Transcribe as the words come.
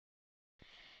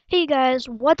Hey guys,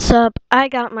 what's up? I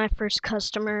got my first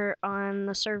customer on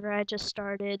the server I just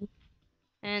started,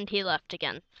 and he left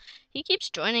again. He keeps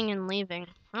joining and leaving.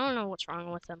 I don't know what's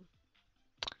wrong with him.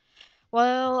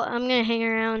 Well, I'm gonna hang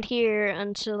around here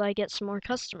until I get some more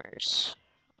customers,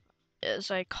 as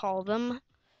I call them.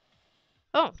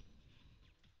 Oh.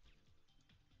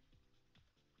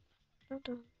 Dun,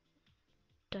 dun,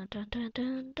 dun, dun, dun,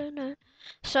 dun, dun, dun.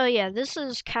 So yeah, this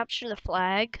is Capture the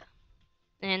Flag,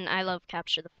 and I love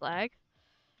Capture the Flag.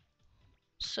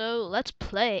 So let's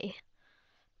play.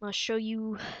 I'll show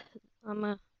you. I'm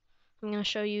I'm gonna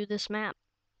show you this map.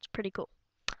 It's pretty cool.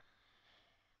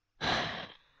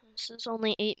 This is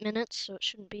only 8 minutes, so it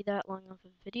shouldn't be that long of a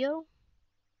video.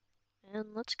 And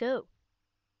let's go.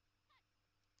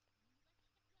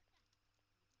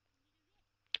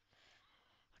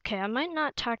 Okay, I might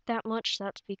not talk that much.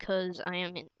 That's because I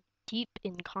am deep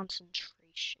in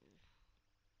concentration.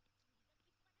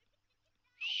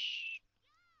 Shh.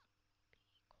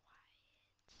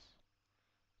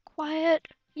 Quiet.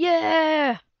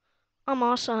 Yeah! I'm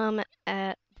awesome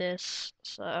at this,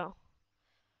 so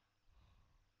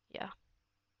yeah.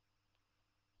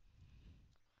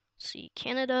 See,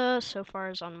 Canada so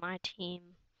far is on my team.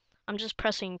 I'm just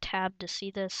pressing tab to see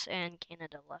this, and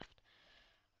Canada left.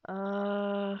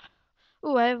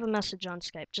 Ooh, I have a message on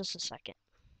Skype. Just a second.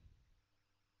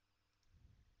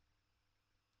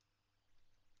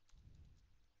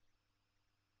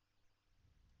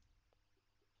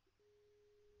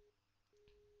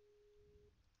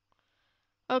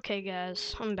 Okay,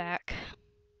 guys, I'm back.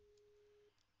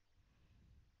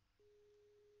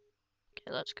 Okay,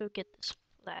 let's go get this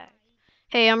flag.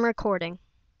 Hey, I'm recording.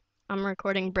 I'm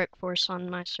recording Brick Force on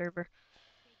my server.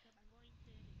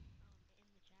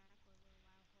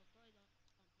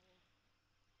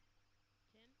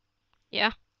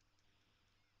 Yeah?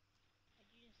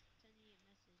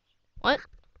 What?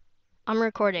 I'm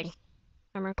recording.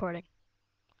 I'm recording.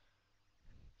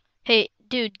 Hey,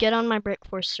 dude, get on my Brick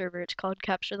Force server. It's called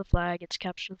Capture the Flag. It's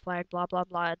Capture the Flag, blah, blah,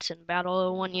 blah. It's in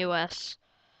Battle 01 US.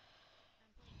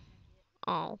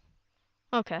 Oh,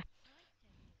 okay.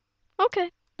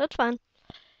 Okay, that's fine.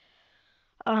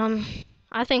 Um,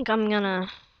 I think I'm gonna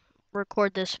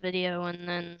record this video and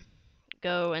then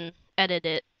go and edit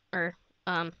it or,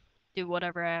 do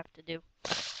whatever I have to do.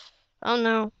 Oh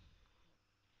no.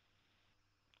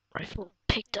 Rifle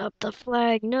picked up the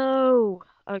flag. No!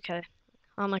 Okay,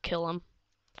 I'ma kill him.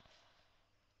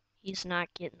 He's not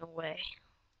getting away.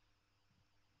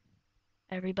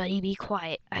 Everybody be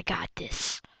quiet. I got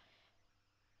this.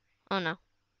 Oh no.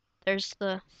 There's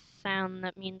the sound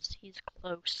that means he's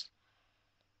close.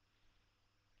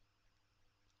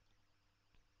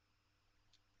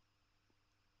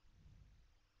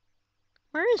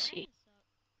 Where is he?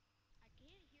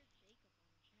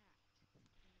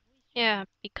 Yeah,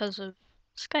 because of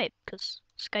Skype, because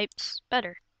Skype's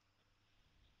better.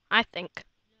 I think.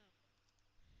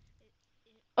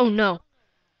 Oh no.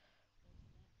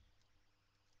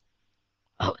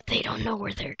 Oh, they don't know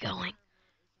where they're going.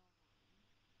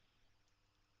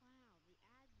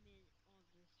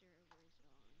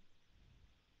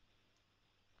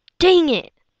 Dang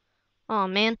it! Oh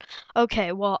man.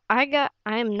 Okay, well, I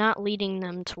am not leading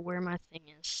them to where my thing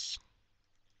is.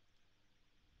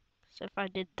 So if I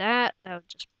did that, that would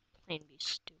just plain be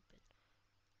stupid.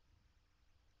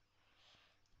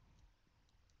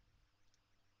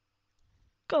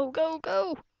 Go, go,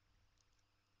 go!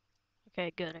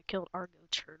 Okay, good. I killed Argo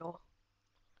Turtle.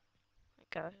 That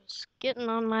guy was getting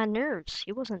on my nerves.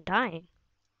 He wasn't dying.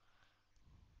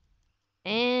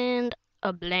 And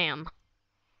a blam.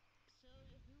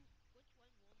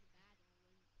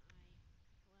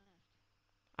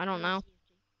 I don't know.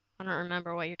 I don't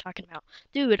remember what you're talking about.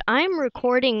 Dude, I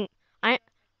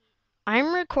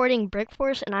I'm recording Brick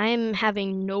Force and I'm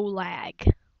having no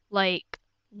lag. Like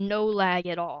no lag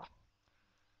at all.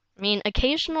 I mean,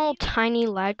 occasional tiny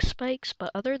lag spikes,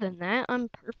 but other than that, I'm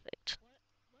perfect.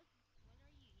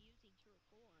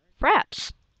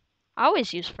 Fraps. I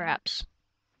always use Fraps.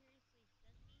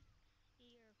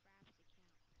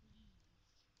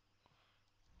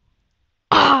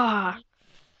 Ah,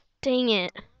 dang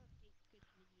it.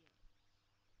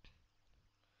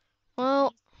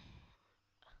 Well,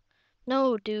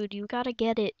 no, dude, you gotta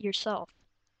get it yourself.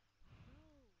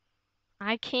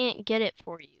 I can't get it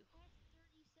for you.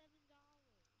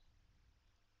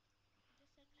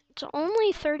 It's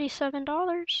only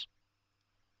 $37.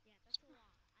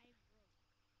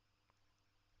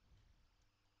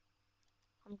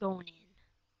 I'm going in.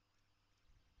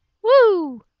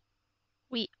 Woo!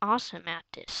 We awesome at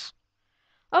this.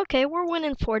 Okay, we're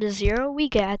winning 4-0. We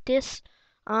got this.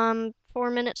 4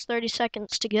 minutes 30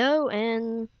 seconds to go,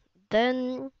 and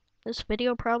then this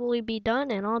video will probably be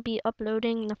done, and I'll be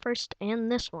uploading the first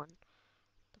and this one.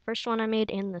 The first one I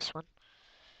made and this one.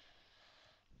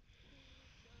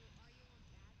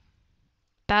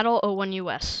 Battle 01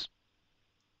 US.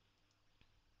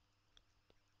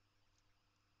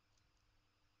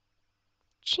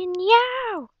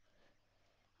 Chinyao!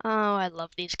 Oh, I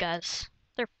love these guys.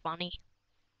 They're funny.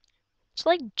 It's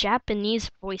like Japanese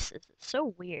voices. It's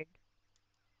so weird.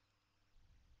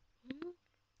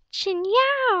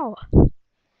 Chinyao!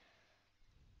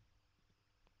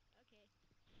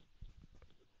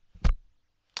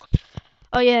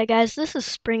 Oh yeah, guys, this is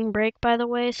spring break, by the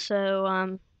way,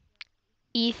 so,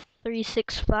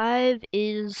 E365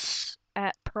 is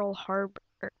at Pearl Harbor,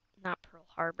 not Pearl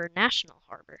Harbor, National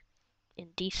Harbor in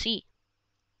DC.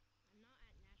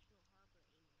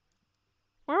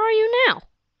 Where are you now?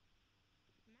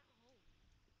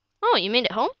 Oh, you made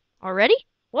it home? Already?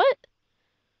 What?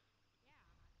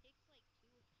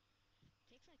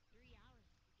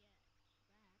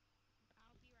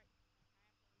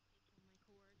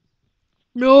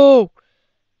 No!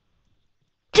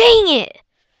 Dang it!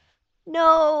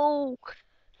 No!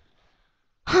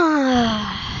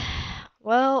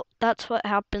 Well, that's what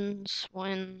happens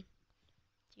when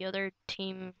the other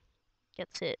team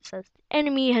gets it. It says, the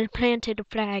enemy has planted a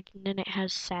flag, and then it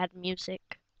has sad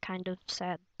music. Kind of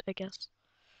sad, I guess.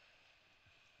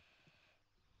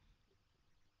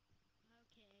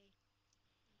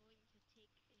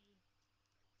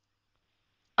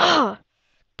 Oh,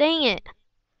 dang it.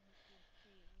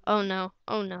 Oh no,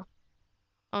 oh no,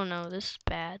 oh no, this is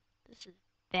bad. This is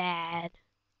bad.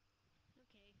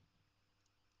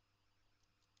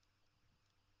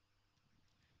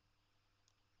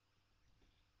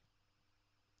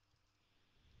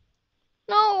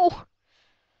 No!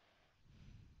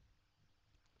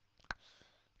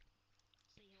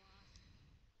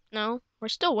 No, we're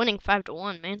still winning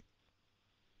 5-1, man.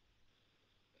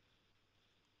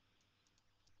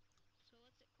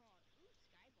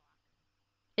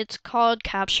 It's called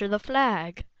Capture the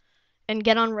Flag and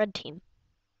get on red team.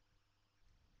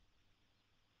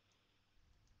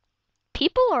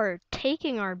 People are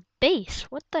taking our base.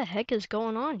 What the heck is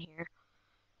going on here?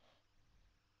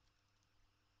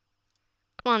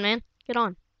 Come on, man. Get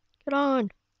on. Get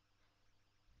on.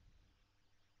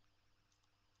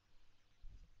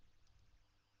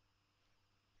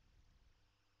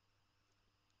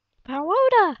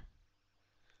 Pawoda!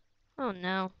 Oh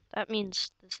no, that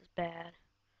means this is bad.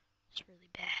 It's really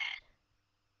bad.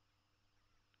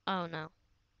 Oh no.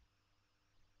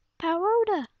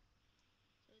 Pawoda!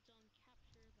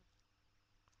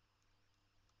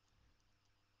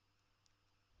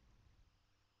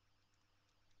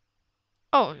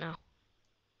 Oh no.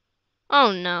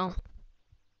 Oh no.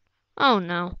 Oh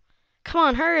no. Come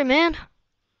on, hurry, man.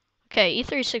 Okay,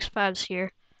 E365's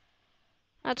here.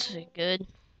 That's good.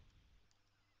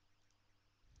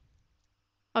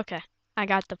 Okay, I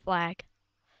got the flag.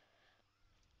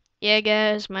 Yeah,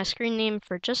 guys, my screen name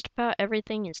for just about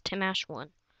everything is TimAsh1.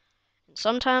 And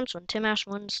sometimes when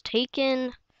TimAsh1's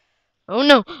taken... Oh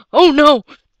no! Oh no!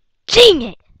 Dang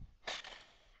it!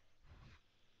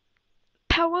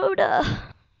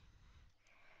 Pawoda!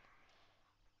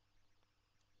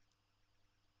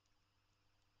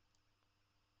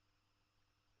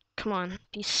 Come on,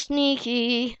 be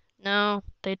sneaky. No,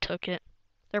 they took it.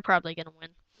 They're probably gonna win.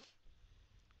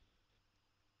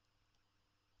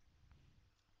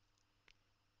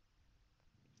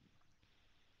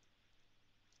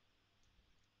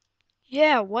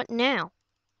 Yeah, what now?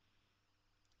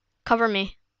 Cover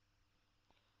me.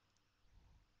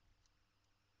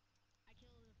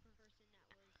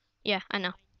 Yeah, I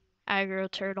know. Aggro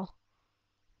turtle.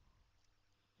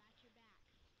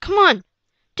 Come on!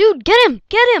 Dude, get him!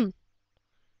 Get him!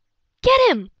 Get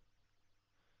him!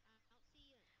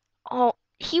 Oh,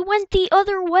 he went the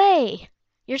other way!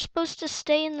 You're supposed to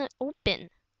stay in the open,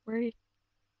 where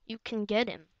you can get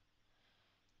him.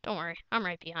 Don't worry, I'm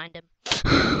right behind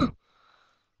him.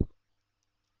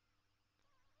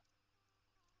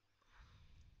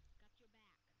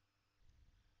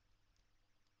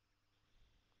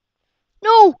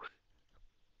 No!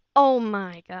 Oh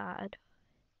my god.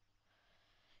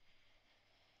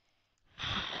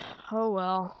 Oh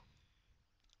well.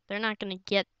 They're not gonna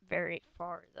get very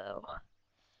far, though.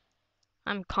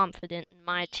 I'm confident in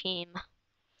my team.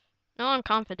 No, I'm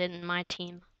confident in my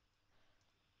team.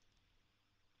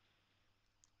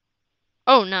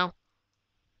 Oh no.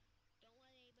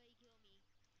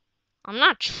 I'm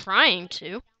not trying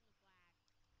to.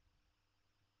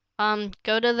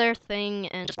 Go to their thing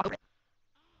and just walk over it.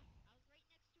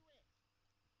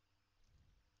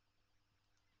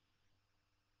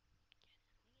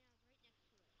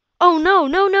 Oh no,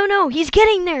 no, no, no! He's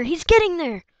getting there! He's getting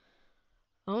there!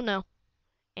 Oh no.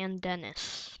 And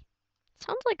Dennis.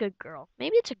 Sounds like a girl.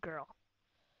 Maybe it's a girl.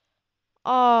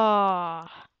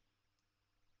 Ah.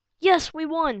 Yes, we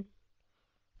won!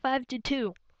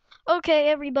 5-2. Okay,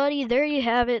 everybody, there you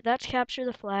have it. That's Capture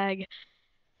the Flag.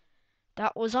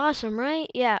 That was awesome, right?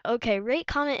 Yeah, okay. Rate,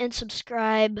 comment, and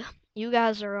subscribe. You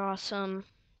guys are awesome.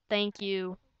 Thank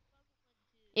you.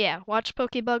 Yeah, watch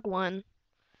Pokebug 1.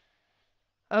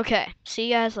 Okay, see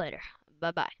you guys later.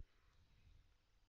 Bye-bye.